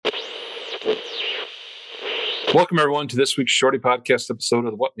Welcome, everyone, to this week's Shorty podcast episode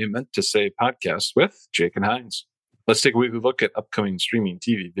of the What We Meant to Say podcast with Jake and Hines. Let's take a weekly look at upcoming streaming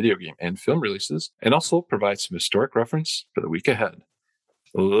TV, video game, and film releases, and also provide some historic reference for the week ahead.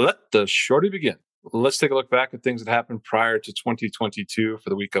 Let the Shorty begin. Let's take a look back at things that happened prior to 2022 for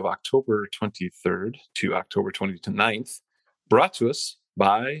the week of October 23rd to October 29th, brought to us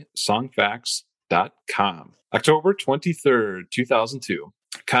by songfacts.com. October 23rd, 2002.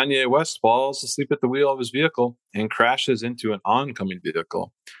 Kanye West falls asleep at the wheel of his vehicle and crashes into an oncoming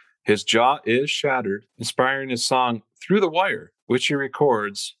vehicle. His jaw is shattered, inspiring his song Through the Wire, which he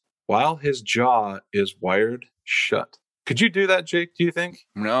records while his jaw is wired shut. Could you do that, Jake, do you think?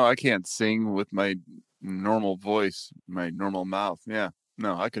 No, I can't sing with my normal voice, my normal mouth. Yeah,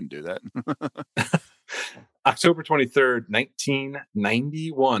 no, I couldn't do that. October 23rd,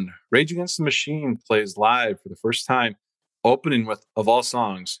 1991. Rage Against the Machine plays live for the first time, opening with, of all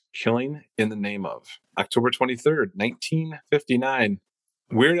songs, Killing in the Name of. October 23rd, 1959.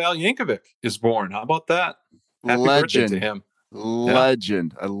 Weird Al Yankovic is born. How about that? Happy birthday to him.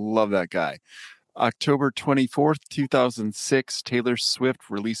 Legend. Yeah. I love that guy. October 24th, 2006, Taylor Swift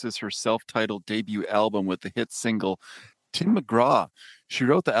releases her self-titled debut album with the hit single, Tim McGraw. She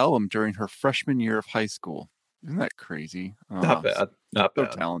wrote the album during her freshman year of high school. Isn't that crazy? Not bad. Not so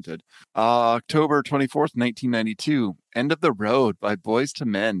bad. Talented. October 24th, 1992, End of the Road by Boyz II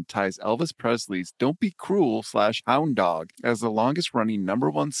Men ties Elvis Presley's Don't Be Cruel / Hound Dog as the longest running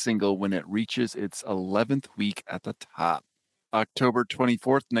 #1 single when it reaches its 11th week at the top. October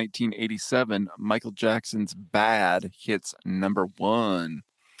 24th, 1987, Michael Jackson's Bad hits #1.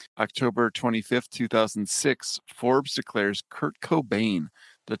 October 25th, 2006, Forbes declares Kurt Cobain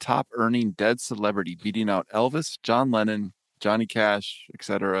the top earning dead celebrity, beating out Elvis, John Lennon, Johnny Cash,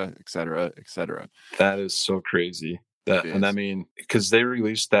 etc., etc., etc. That is so crazy. And I mean, because they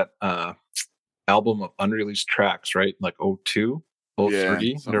released that album of unreleased tracks, right? Like 02,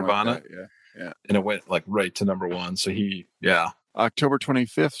 03, Nirvana. Like yeah. And it went like right to #1. So October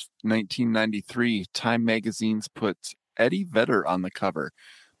 25th, 1993, Time Magazine's put Eddie Vedder on the cover.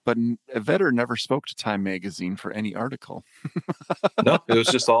 But Vedder never spoke to Time Magazine for any article. No, it was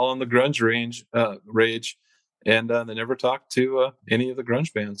just all on the grunge rage. And they never talked to any of the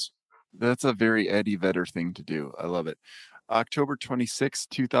grunge bands. That's a very Eddie Vedder thing to do. I love it. October 26,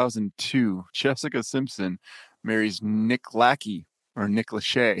 2002, Jessica Simpson marries Nick Lackey, or Nick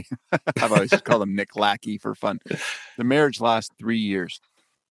Lachey. I've always just called him Nick Lackey for fun. The marriage lasts 3 years.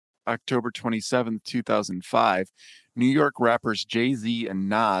 October 27th, 2005, New York rappers Jay-Z and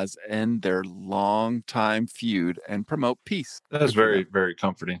Nas end their long-time feud and promote peace. That's very, very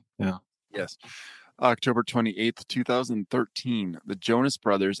comforting. Yeah. Yes. October 28th, 2013, the Jonas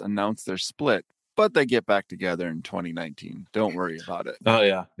Brothers announced their split, but they get back together in 2019. Don't worry about it. Oh,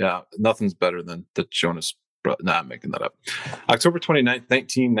 yeah. Yeah. Nothing's better than the Jonas Brothers. Nah, I'm making that up. October 29th,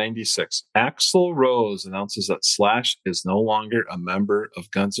 1996, Axl Rose announces that Slash is no longer a member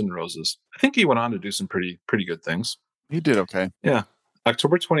of Guns N' Roses. I think he went on to do some pretty good things. He did okay. Yeah.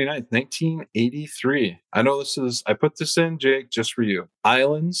 October 29th, 1983. I know I put this in, Jake, just for you.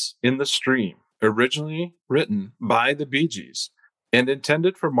 Islands in the Stream, originally written by the Bee Gees and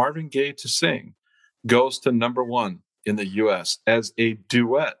intended for Marvin Gaye to sing, goes to #1 in the U.S. as a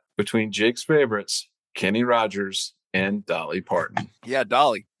duet between Jake's favorites, Kenny Rogers and Dolly Parton. Yeah,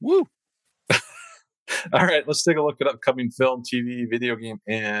 Dolly. Woo! All right, let's take a look at upcoming film, TV, video game,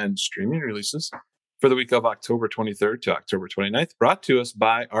 and streaming releases for the week of October 23rd to October 29th, brought to us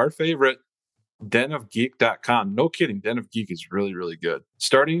by our favorite, denofgeek.com. No kidding, Den of Geek is really, really good.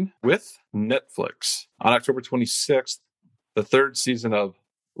 Starting with Netflix. On October 26th, the 3rd season of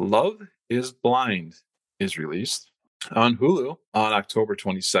Love is Blind is released. On Hulu, on October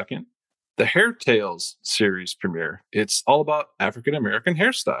 22nd, the Hair Tales series premiere. It's all about African-American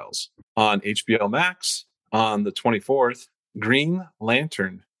hairstyles. On HBO Max, on the 24th, Green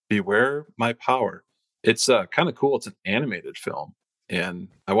Lantern, Beware My Power. It's kind of cool. It's an animated film. And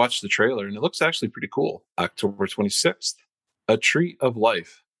I watched the trailer, and it looks actually pretty cool. October 26th, A Tree of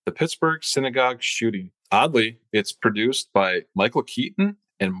Life, the Pittsburgh synagogue shooting. Oddly, it's produced by Michael Keaton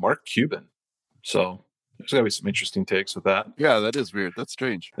and Mark Cuban. So there's going to be some interesting takes with that. Yeah, that is weird. That's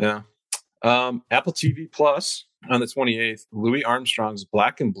strange. Yeah. Apple TV Plus on the 28th, Louis Armstrong's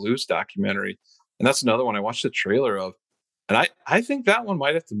Black and Blues documentary. And that's another one I watched the trailer of. And I think that one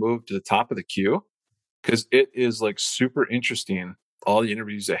might have to move to the top of the queue because it is like super interesting. All the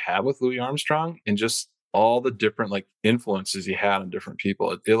interviews they have with Louis Armstrong and just all the different like influences he had on different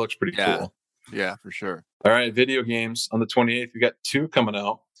people. It looks pretty cool. Yeah, for sure. All right. Video games on the 28th. We got 2 coming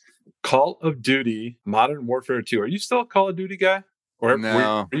out. Call of Duty Modern Warfare 2. Are you still a Call of Duty guy? Or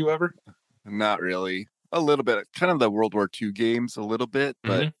No. were you ever? Not really. A little bit. Kind of the World War II games a little bit,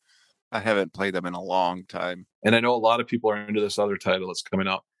 but Mhm. I haven't played them in a long time. And I know a lot of people are into this other title that's coming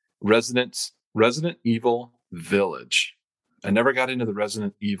out, Resident Evil Village. I never got into the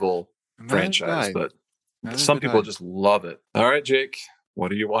Resident Evil franchise, but Neither some did people I. just love it. All right, Jake,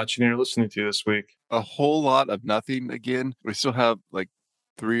 what are you watching or listening to this week? A whole lot of nothing again. We still have like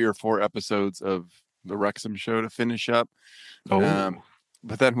 3 or 4 episodes of the Wrexham show to finish up. Oh,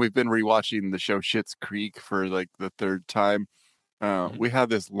 But then we've been rewatching the show Schitt's Creek for like the third time. We have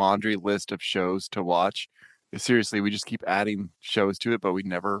this laundry list of shows to watch. Seriously, we just keep adding shows to it, but we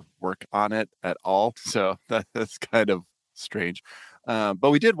never work on it at all. So that's kind of strange.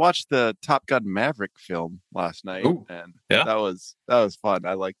 But we did watch the Top Gun Maverick film last night, oh, and yeah, that was fun.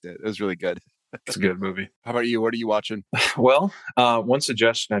 I liked it. It was really good. it's a good movie. How about you? What are you watching? Well, one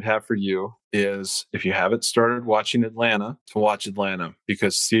suggestion I'd have for you is if you haven't started watching Atlanta, to watch Atlanta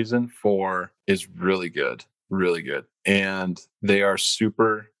because season 4 is really good, really good. And they are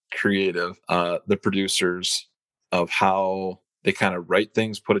super creative. The producers of how they kind of write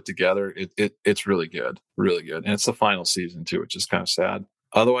things, put it together. It's really good, really good. And it's the final season too, which is kind of sad.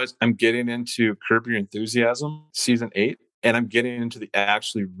 Otherwise, I'm getting into Curb Your Enthusiasm season 8, and I'm getting into the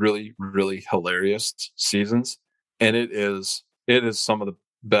actually really, really hilarious seasons. And it is some of the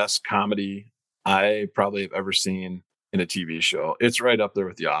best comedy I probably have ever seen in a TV show. It's right up there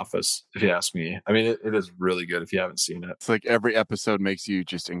with The Office, if you ask me. I mean, it is really good if you haven't seen it. It's like every episode makes you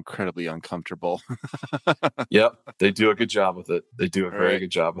just incredibly uncomfortable. Yep, they do a good job with it. They do a All very right. good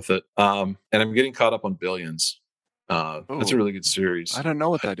job with it. And I'm getting caught up on Billions. That's a Oh, really good series. I don't know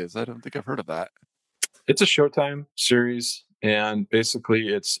what that is. I don't think I've heard of that. It's a Showtime series, and basically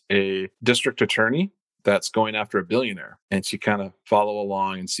it's a district attorney that's going after a billionaire, and she kind of follow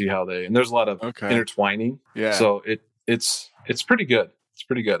along and see how they. And there's a lot of Okay. intertwining. Yeah. So it's pretty good. It's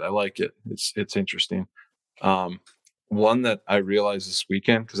pretty good. I like it. It's interesting. One that I realized this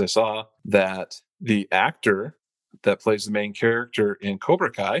weekend because I saw that the actor that plays the main character in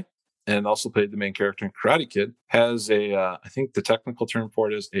Cobra Kai and also played the main character in Karate Kid has a I think the technical term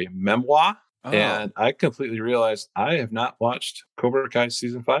for it is a memoir. Oh. And I completely realized I have not watched Cobra Kai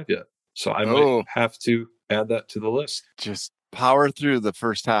season 5 yet. So I might Oh. have to add that to the list. Just power through the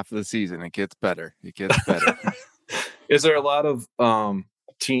first half of the season. It gets better. It gets better. Is there a lot of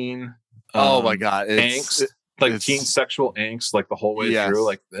teen Oh my God. angst, like teen sexual angst, like the whole way through,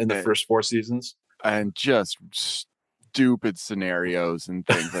 like in the first 4 seasons? And just stupid scenarios and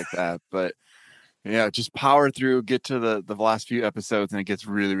things like that. But yeah, just power through, get to the last few episodes, and it gets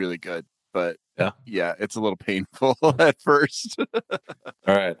really, really good. But yeah, it's a little painful at first.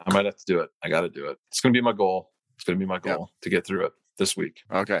 All right, I might have to do it. I got to do it. It's going to be my goal. It's going to be my goal to get through it this week.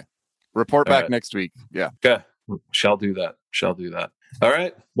 Okay. Report back next week. Yeah. Okay. Shall do that. All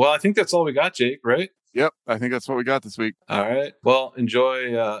right. Well, I think that's all we got, Jake, right? Yep. I think that's what we got this week. All right. Well, enjoy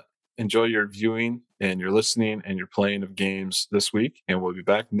your viewing and your listening and your playing of games this week. And we'll be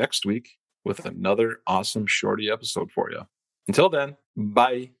back next week with another awesome Shorty episode for you. Until then,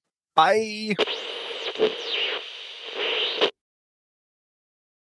 bye. Bye.